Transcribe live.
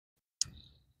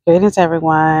Greetings,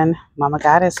 everyone. Mama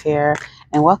Goddess here,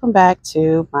 and welcome back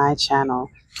to my channel.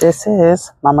 This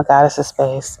is Mama Goddess's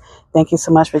Space. Thank you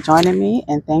so much for joining me,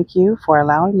 and thank you for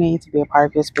allowing me to be a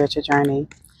part of your spiritual journey.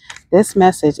 This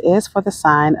message is for the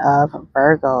sign of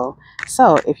Virgo.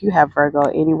 So, if you have Virgo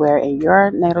anywhere in your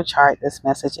natal chart, this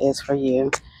message is for you.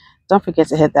 Don't forget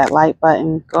to hit that like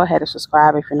button. Go ahead and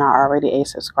subscribe if you're not already a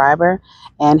subscriber.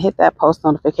 And hit that post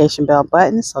notification bell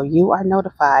button so you are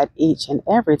notified each and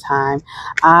every time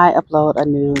I upload a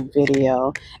new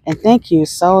video. And thank you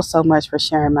so much for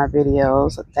sharing my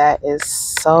videos. That is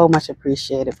so much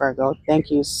appreciated, Virgo. Thank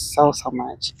you so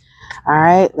much. All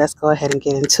right, let's go ahead and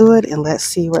get into it. And let's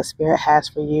see what Spirit has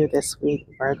for you this week,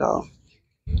 Virgo.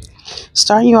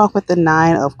 Starting you off with the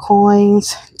 9 of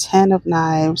coins, 10 of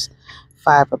knives,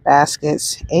 5 of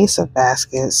baskets, ace of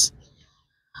baskets.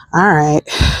 All right,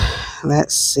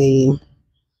 let's see.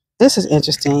 This is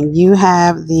interesting. You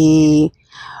have the,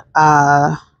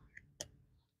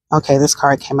 okay, this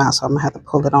card came out, so I'm gonna have to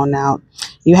pull it on out.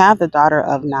 You have the Daughter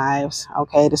of Knives,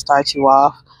 okay, to start you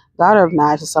off. Daughter of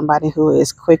Knives is somebody who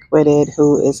is quick-witted,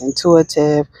 who is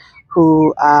intuitive,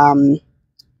 who,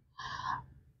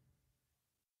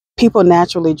 people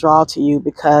naturally draw to you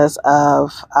because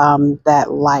of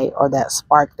that light or that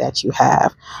spark that you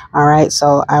have. All right,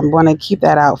 so I'm going to keep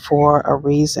that out for a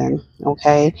reason.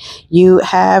 Okay, you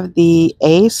have the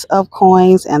ace of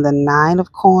coins and the 9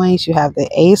 of coins. You have the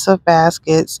ace of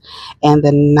baskets and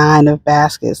the 9 of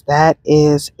baskets. That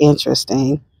is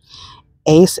interesting.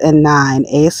 Ace and 9,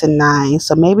 ace and 9.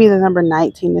 So maybe the number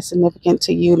 19 is significant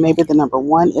to you. Maybe the number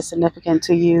 1 is significant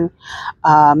to you.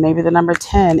 Maybe the number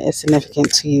 10 is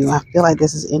significant to you. I feel like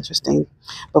this is interesting,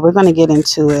 but we're going to get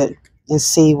into it and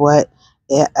see what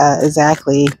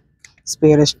exactly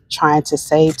Spirit is trying to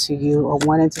say to you or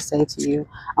wanting to say to you.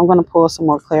 I'm going to pull some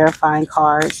more clarifying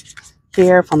cards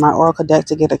here from my Oracle deck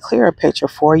to get a clearer picture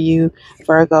for you,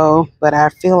 Virgo, but I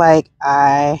feel like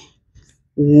I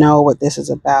know what this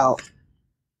is about.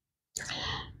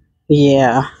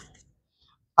 Yeah.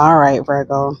 All right,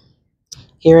 Virgo.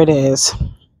 Here it is.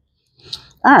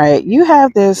 All right. You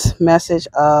have this message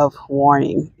of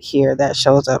warning here that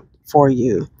shows up for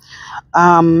you.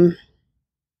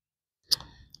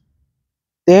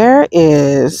 There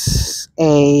is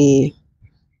a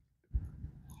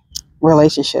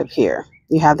relationship here.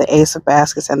 You have the ace of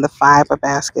baskets and the 5 of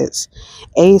baskets.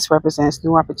 Ace represents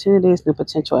new opportunities, new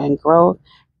potential, and growth.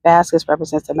 Baskets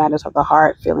represents the matters of the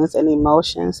heart, feelings, and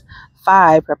emotions.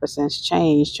 5 represents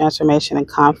change, transformation, and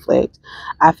conflict.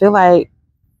 I feel like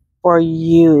for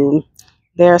you,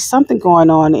 there's something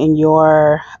going on in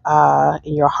your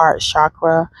heart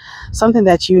chakra, something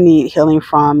that you need healing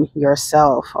from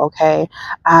yourself. Okay,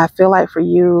 I feel like for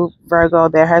you, Virgo,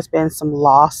 there has been some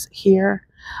loss here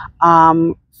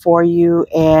for you,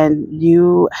 and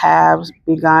you have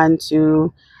begun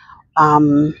to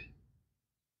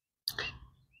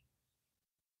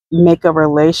make a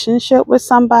relationship with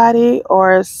somebody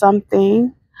or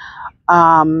something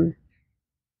that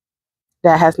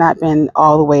has not been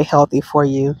all the way healthy for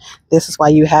you. This is why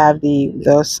you have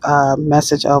this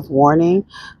message of warning.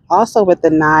 Also with the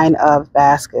 9 of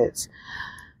baskets,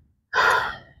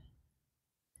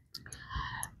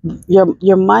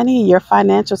 your money, your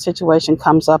financial situation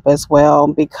comes up as well,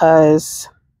 because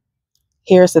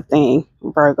here's the thing,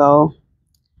 Virgo.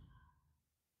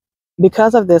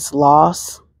 Because of this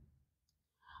loss,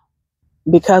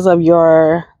 because of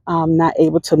your not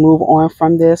able to move on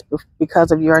from this,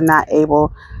 because of your not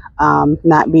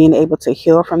being able to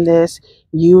heal from this,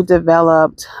 you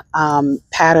developed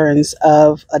patterns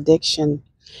of addiction.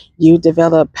 You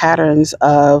develop patterns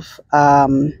of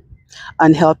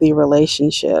unhealthy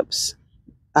relationships,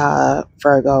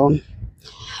 Virgo.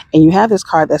 And you have this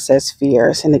card that says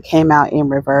fears, and it came out in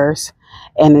reverse.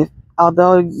 And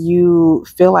although you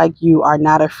feel like you are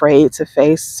not afraid to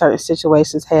face certain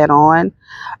situations head on,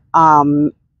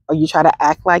 or you try to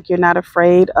act like you're not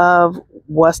afraid of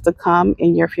what's to come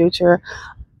in your future,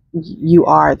 you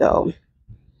are, though.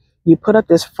 You put up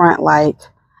this front like,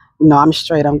 no, I'm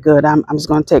straight, I'm good, I'm just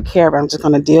going to take care of it, I'm just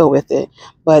going to deal with it.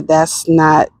 But that's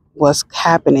not what's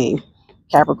happening,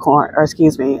 Capricorn, or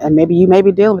excuse me. And maybe you may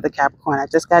be dealing with a Capricorn. I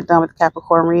just got done with the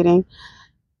Capricorn reading.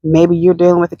 Maybe you're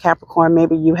dealing with a Capricorn.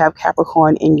 Maybe you have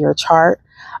Capricorn in your chart.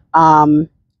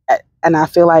 And I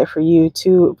feel like for you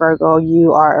too, Virgo,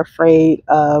 you are afraid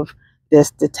of this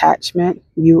detachment.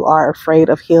 You are afraid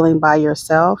of healing by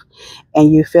yourself.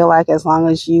 And you feel like as long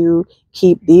as you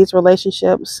keep these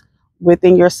relationships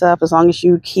within yourself, as long as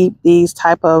you keep these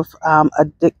type of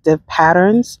addictive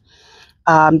patterns,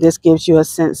 this gives you a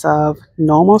sense of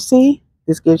normalcy.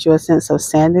 This gives you a sense of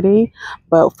sanity.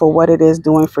 But for what it is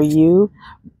doing for you,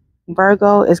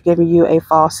 Virgo is giving you a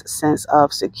false sense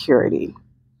of security.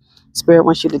 Spirit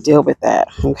wants you to deal with that.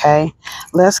 Okay.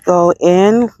 Let's go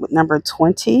in with number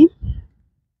 20.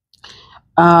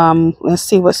 Let's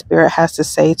see what Spirit has to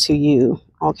say to you.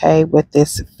 Okay. With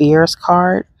this fears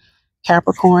card,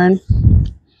 Capricorn.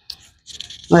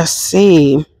 Let's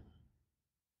see.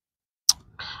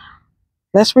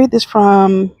 Let's read this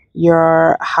from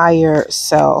your higher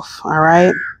self. All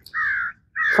right.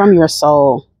 From your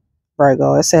soul,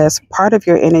 Virgo. It says, part of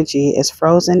your energy is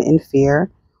frozen in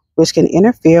fear, which can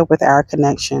interfere with our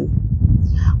connection.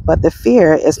 But the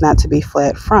fear is not to be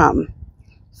fled from.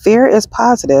 Fear is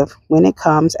positive when it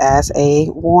comes as a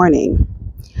warning.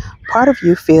 Part of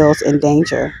you feels in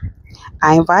danger.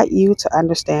 I invite you to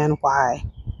understand why.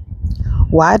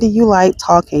 Why do you like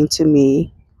talking to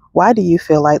me? Why do you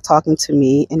feel like talking to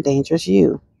me endangers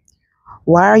you?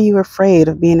 Why are you afraid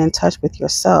of being in touch with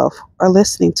yourself or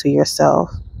listening to yourself?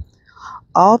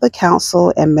 All the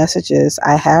counsel and messages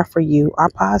I have for you are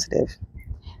positive.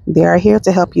 They are here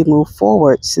to help you move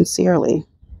forward sincerely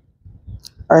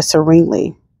or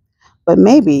serenely. But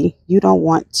maybe you don't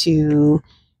want to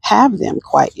have them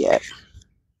quite yet.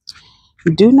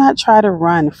 Do not try to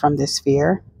run from this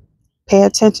fear. Pay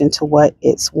attention to what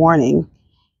it's warning.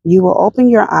 You will open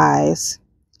your eyes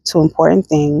to important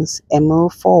things and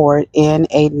move forward in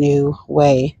a new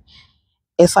way.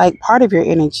 It's like part of your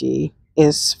energy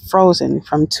is frozen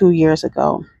from 2 years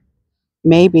ago.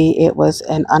 Maybe it was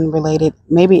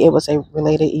maybe it was a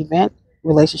related event,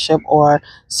 relationship, or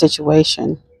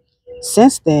situation.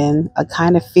 Since then, a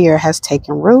kind of fear has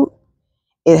taken root.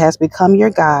 It has become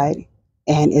your guide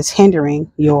and is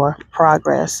hindering your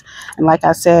progress. And like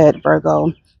I said,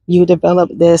 Virgo, you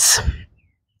develop this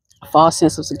false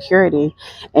sense of security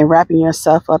and wrapping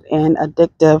yourself up in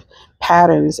addictive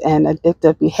patterns and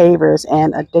addictive behaviors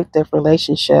and addictive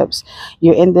relationships.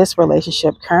 You're in this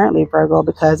relationship currently, Virgo,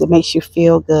 because it makes you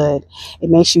feel good. It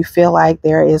makes you feel like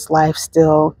there is life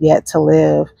still yet to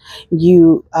live.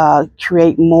 You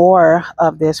create more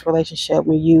of this relationship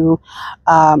when you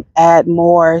add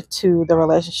more to the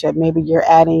relationship. Maybe you're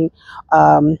adding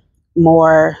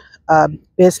more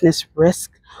business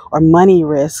risk or money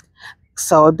risk.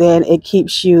 So then it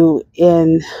keeps you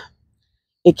in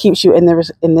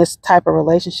this type of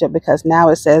relationship, because now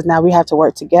it says now we have to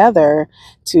work together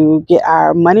to get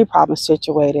our money problems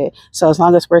situated. So as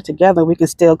long as we're together, we can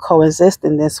still coexist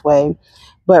in this way.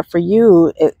 But for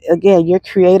you, again, you're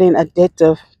creating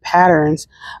addictive patterns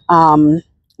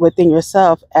within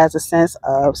yourself as a sense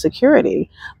of security.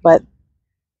 But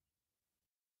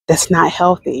that's not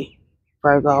healthy,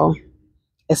 Virgo.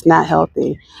 It's not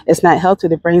healthy. It's not healthy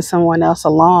to bring someone else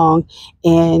along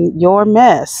in your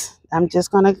mess. I'm just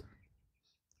going to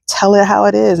tell it how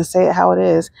it is and say it how it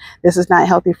is. This is not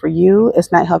healthy for you.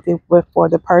 It's not healthy for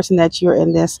the person that you're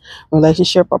in this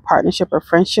relationship or partnership or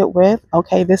friendship with.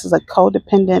 Okay, this is a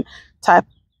codependent type,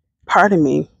 pardon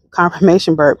me,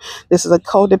 confirmation burp. This is a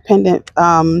codependent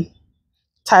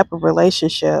type of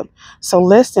relationship. So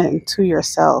listen to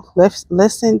yourself.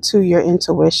 Listen to your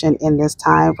intuition in this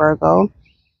time, Virgo.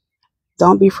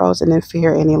 Don't be frozen in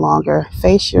fear any longer.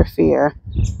 Face your fear.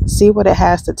 See what it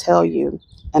has to tell you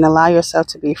and allow yourself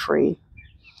to be free.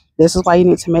 This is why you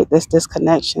need to make this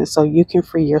disconnection, so you can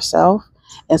free yourself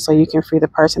and so you can free the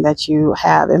person that you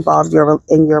have involved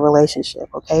in your relationship.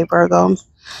 Okay, Virgo?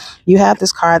 You have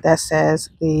this card that says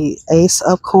the Ace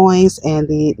of Coins and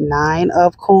the Nine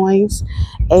of Coins.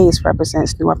 Ace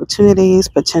represents new opportunities,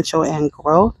 potential, and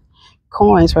growth.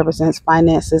 Coins represents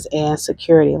finances and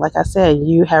security. Like I said,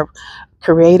 you have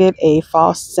created a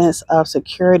false sense of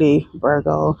security,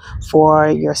 Virgo, for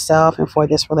yourself and for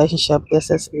this relationship. This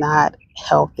is not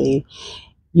healthy.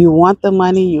 You want the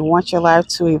money, you want your life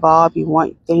to evolve, you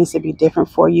want things to be different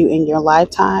for you in your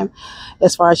lifetime.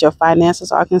 As far as your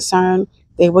finances are concerned,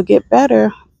 they will get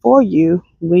better for you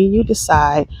when you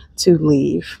decide to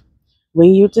leave,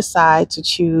 when you decide to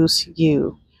choose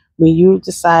you, when you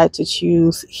decide to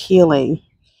choose healing.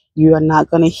 You are not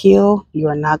going to heal. You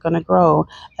are not going to grow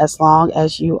as long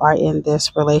as you are in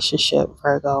this relationship,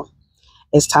 Virgo.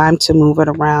 It's time to move it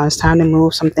around. It's time to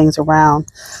move some things around.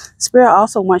 Spirit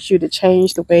also wants you to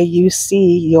change the way you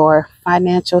see your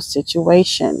financial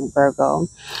situation, Virgo.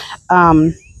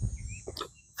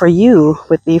 For you,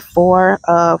 with the Four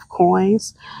of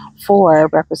Coins, 4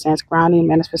 represents grounding,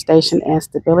 manifestation, and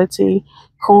stability.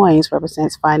 Coins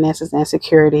represents finances and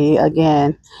security.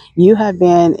 Again, you have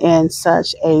been in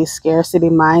such a scarcity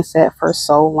mindset for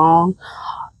so long.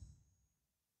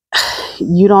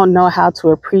 You don't know how to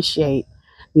appreciate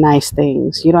nice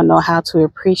things. You don't know how to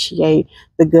appreciate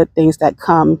the good things that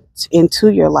come into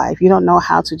your life. You don't know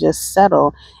how to just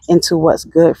settle into what's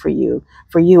good for you.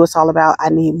 For you, it's all about, I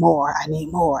need more, I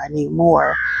need more, I need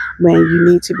more. When you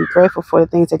need to be grateful for the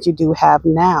things that you do have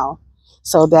now.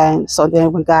 So then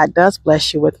when God does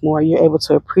bless you with more, you're able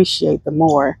to appreciate the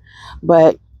more.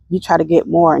 But you try to get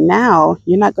more now,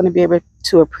 you're not going to be able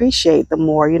to appreciate the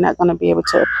more. You're not going to be able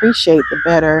to appreciate the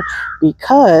better,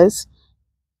 because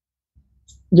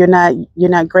you're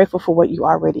not grateful for what you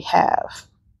already have.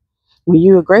 When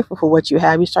you are grateful for what you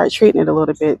have, you start treating it a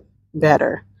little bit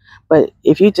better. But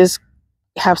if you just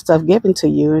have stuff given to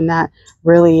you and not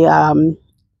really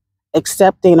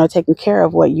accepting or taking care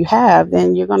of what you have,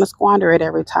 then you're going to squander it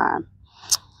every time.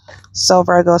 So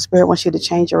Virgo, Spirit wants you to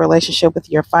change your relationship with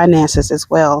your finances as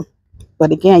well.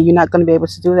 But again, you're not going to be able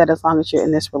to do that as long as you're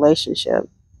in this relationship.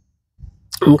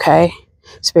 Okay?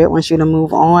 Spirit wants you to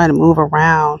move on, move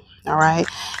around. All right?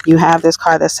 You have this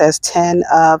card that says 10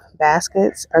 of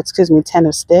baskets, or excuse me, 10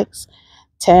 of sticks.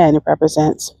 10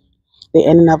 represents the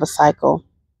ending of a cycle.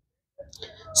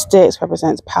 Sticks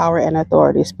represents power and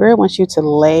authority. Spirit wants you to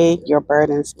lay your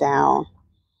burdens down.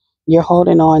 You're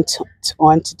holding on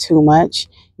to too much.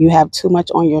 You have too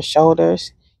much on your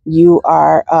shoulders. You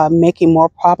are making more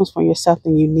problems for yourself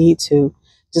than you need to.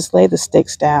 Just lay the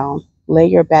sticks down. Lay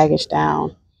your baggage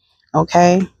down.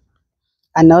 Okay?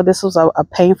 I know this was a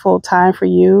painful time for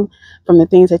you, from the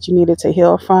things that you needed to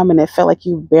heal from, and it felt like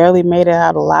you barely made it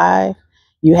out alive.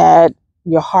 You had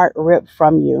your heart ripped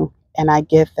from you, and I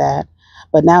get that.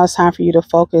 But now it's time for you to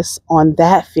focus on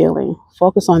that feeling.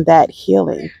 Focus on that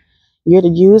healing. You're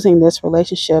using this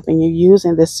relationship and you're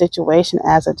using this situation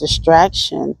as a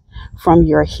distraction from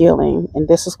your healing. And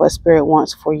this is what Spirit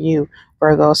wants for you,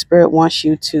 Virgo. Spirit wants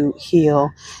you to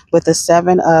heal. With the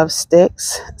 7 of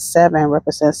sticks, 7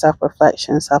 represents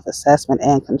self-reflection, self-assessment,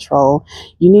 and control.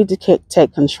 You need to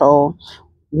take control.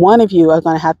 One of you are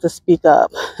going to have to speak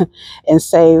up and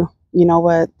say, you know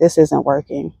what, this isn't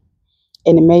working.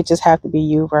 And it may just have to be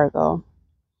you, Virgo.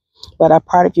 But a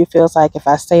part of you feels like, if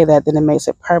I say that, then it makes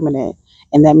it permanent.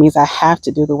 And that means I have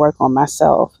to do the work on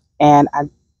myself. And I'm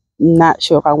not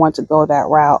sure if I want to go that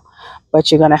route,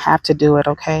 but you're going to have to do it,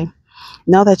 okay?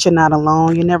 Know that you're not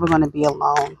alone. You're never going to be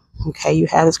alone, okay? You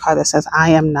have this card that says,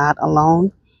 I am not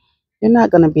alone. You're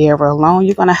not going to be ever alone.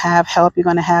 You're going to have help. You're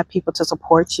going to have people to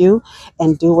support you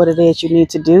and do what it is you need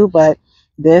to do. But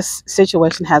this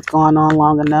situation has gone on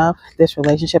long enough. This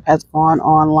relationship has gone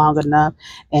on long enough.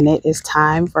 And it is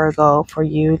time, Virgo, for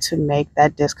you to make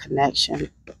that disconnection.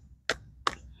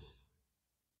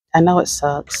 I know it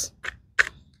sucks.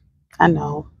 I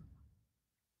know.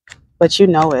 But you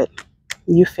know it.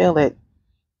 You feel it.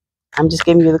 I'm just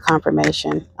giving you the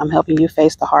confirmation. I'm helping you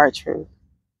face the hard truth.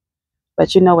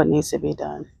 But you know what needs to be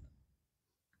done.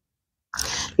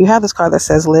 You have this card that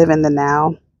says live in the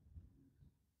now.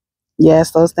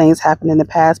 Yes, those things happened in the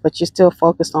past, but you're still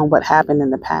focused on what happened in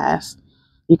the past.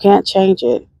 You can't change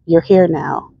it. You're here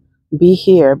now. Be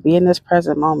here. Be in this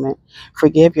present moment.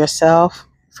 Forgive yourself.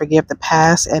 Forgive the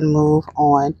past and move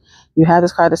on. You have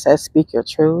this card that says speak your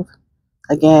truth.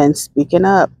 Again, speaking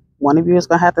up. One of you is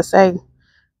going to have to say,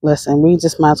 listen, we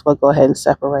just might as well go ahead and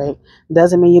separate.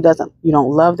 Doesn't mean you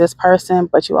don't love this person,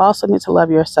 but you also need to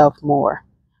love yourself more,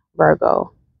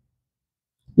 Virgo.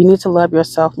 You need to love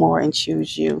yourself more and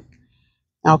choose you.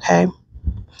 Okay?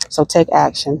 So take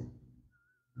action.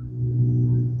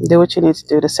 Do what you need to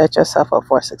do to set yourself up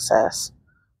for success.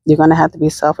 You're going to have to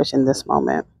be selfish in this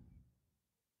moment.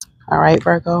 All right,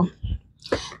 Virgo?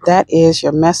 That is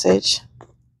your message.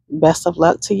 Best of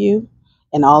luck to you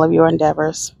in all of your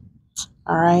endeavors.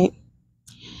 All right?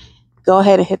 Go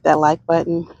ahead and hit that like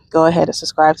button. Go ahead and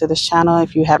subscribe to this channel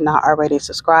if you have not already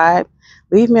subscribed.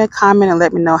 Leave me a comment and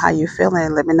let me know how you're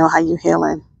feeling. Let me know how you're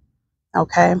healing.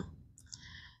 Okay?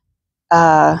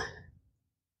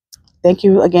 Thank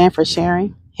you again for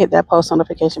sharing. Hit that post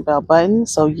notification bell button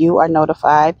so you are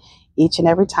notified each and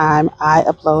every time I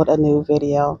upload a new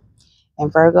video.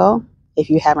 And Virgo, if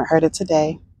you haven't heard it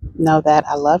today, know that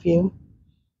I love you.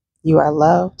 You are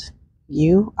loved.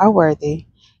 You are worthy.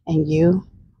 And you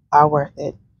are worth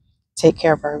it. Take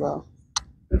care, Virgo.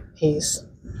 Peace.